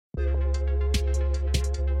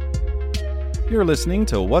You're listening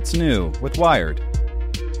to What's New with Wired.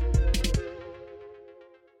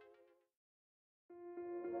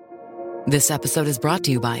 This episode is brought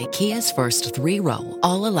to you by Kia's first three-row,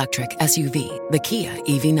 all-electric SUV, the Kia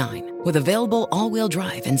EV9, with available all-wheel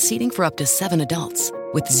drive and seating for up to 7 adults,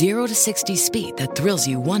 with 0 to 60 speed that thrills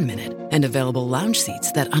you 1 minute and available lounge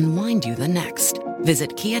seats that unwind you the next.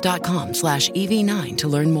 Visit kia.com/EV9 to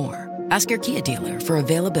learn more. Ask your Kia dealer for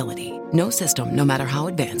availability. No system, no matter how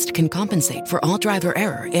advanced, can compensate for all driver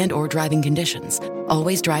error and or driving conditions.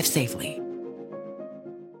 Always drive safely.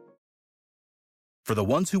 For the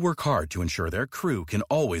ones who work hard to ensure their crew can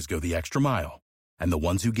always go the extra mile, and the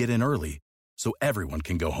ones who get in early so everyone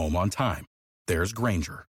can go home on time, there's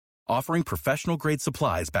Grainger, offering professional-grade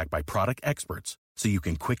supplies backed by product experts so you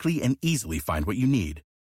can quickly and easily find what you need.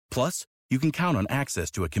 Plus, you can count on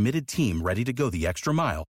access to a committed team ready to go the extra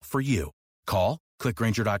mile for you. Call, click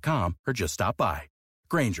Grainger.com, or just stop by.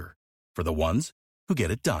 Grainger, for the ones who get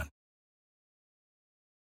it done.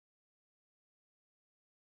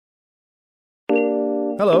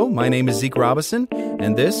 Hello, my name is Zeke Robison,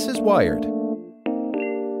 and this is Wired.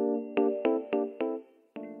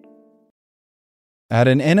 At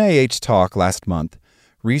an NIH talk last month,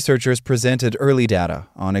 researchers presented early data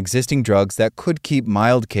on existing drugs that could keep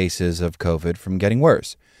mild cases of COVID from getting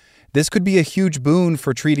worse. This could be a huge boon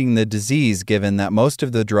for treating the disease, given that most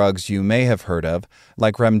of the drugs you may have heard of,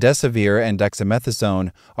 like remdesivir and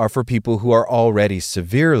dexamethasone, are for people who are already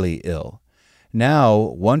severely ill. Now,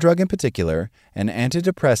 one drug in particular, an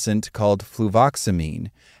antidepressant called fluvoxamine,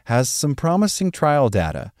 has some promising trial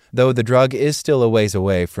data, though the drug is still a ways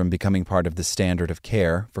away from becoming part of the standard of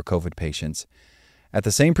care for COVID patients. At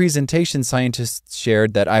the same presentation, scientists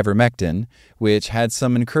shared that ivermectin, which had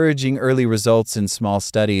some encouraging early results in small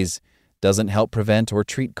studies, doesn't help prevent or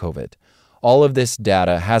treat COVID. All of this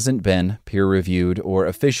data hasn't been peer-reviewed or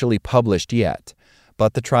officially published yet,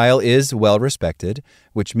 but the trial is well-respected,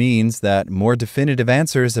 which means that more definitive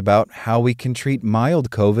answers about how we can treat mild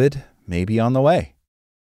COVID may be on the way.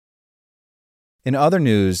 In other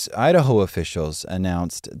news, Idaho officials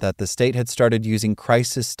announced that the state had started using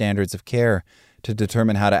crisis standards of care to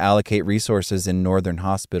determine how to allocate resources in northern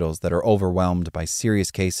hospitals that are overwhelmed by serious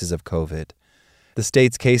cases of COVID. The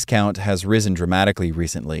state's case count has risen dramatically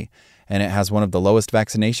recently, and it has one of the lowest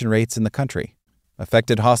vaccination rates in the country.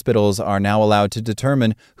 Affected hospitals are now allowed to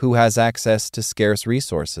determine who has access to scarce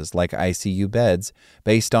resources like ICU beds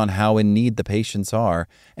based on how in need the patients are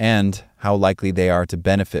and how likely they are to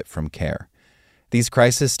benefit from care. These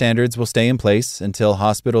crisis standards will stay in place until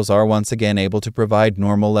hospitals are once again able to provide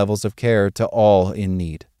normal levels of care to all in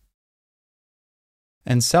need.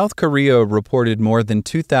 And South Korea reported more than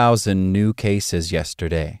 2,000 new cases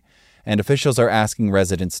yesterday, and officials are asking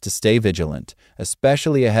residents to stay vigilant,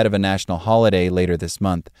 especially ahead of a national holiday later this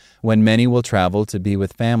month, when many will travel to be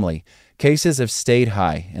with family. Cases have stayed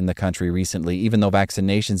high in the country recently, even though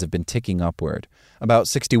vaccinations have been ticking upward. About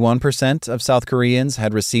 61% of South Koreans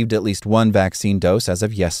had received at least one vaccine dose as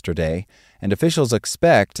of yesterday, and officials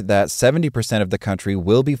expect that 70% of the country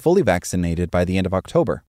will be fully vaccinated by the end of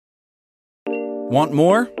October. Want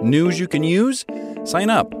more news you can use? Sign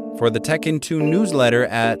up for the Tech in 2 newsletter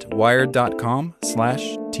at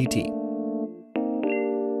wired.com/TT.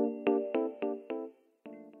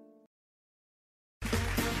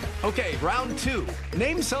 Okay, round 2.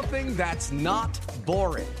 Name something that's not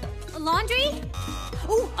boring. A laundry?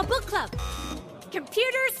 Ooh, a book club.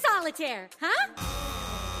 Computer solitaire, huh?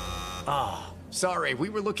 Ah, sorry, we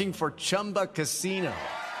were looking for Chumba Casino.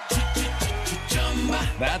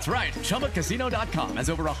 That's right. ChumbaCasino.com has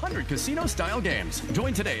over 100 casino-style games.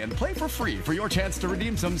 Join today and play for free for your chance to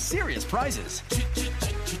redeem some serious prizes.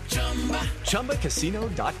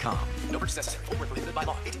 ChumbaCasino.com. No purchase necessary. Void where prohibited by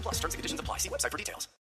law. 18+. Terms and conditions apply. See website for details.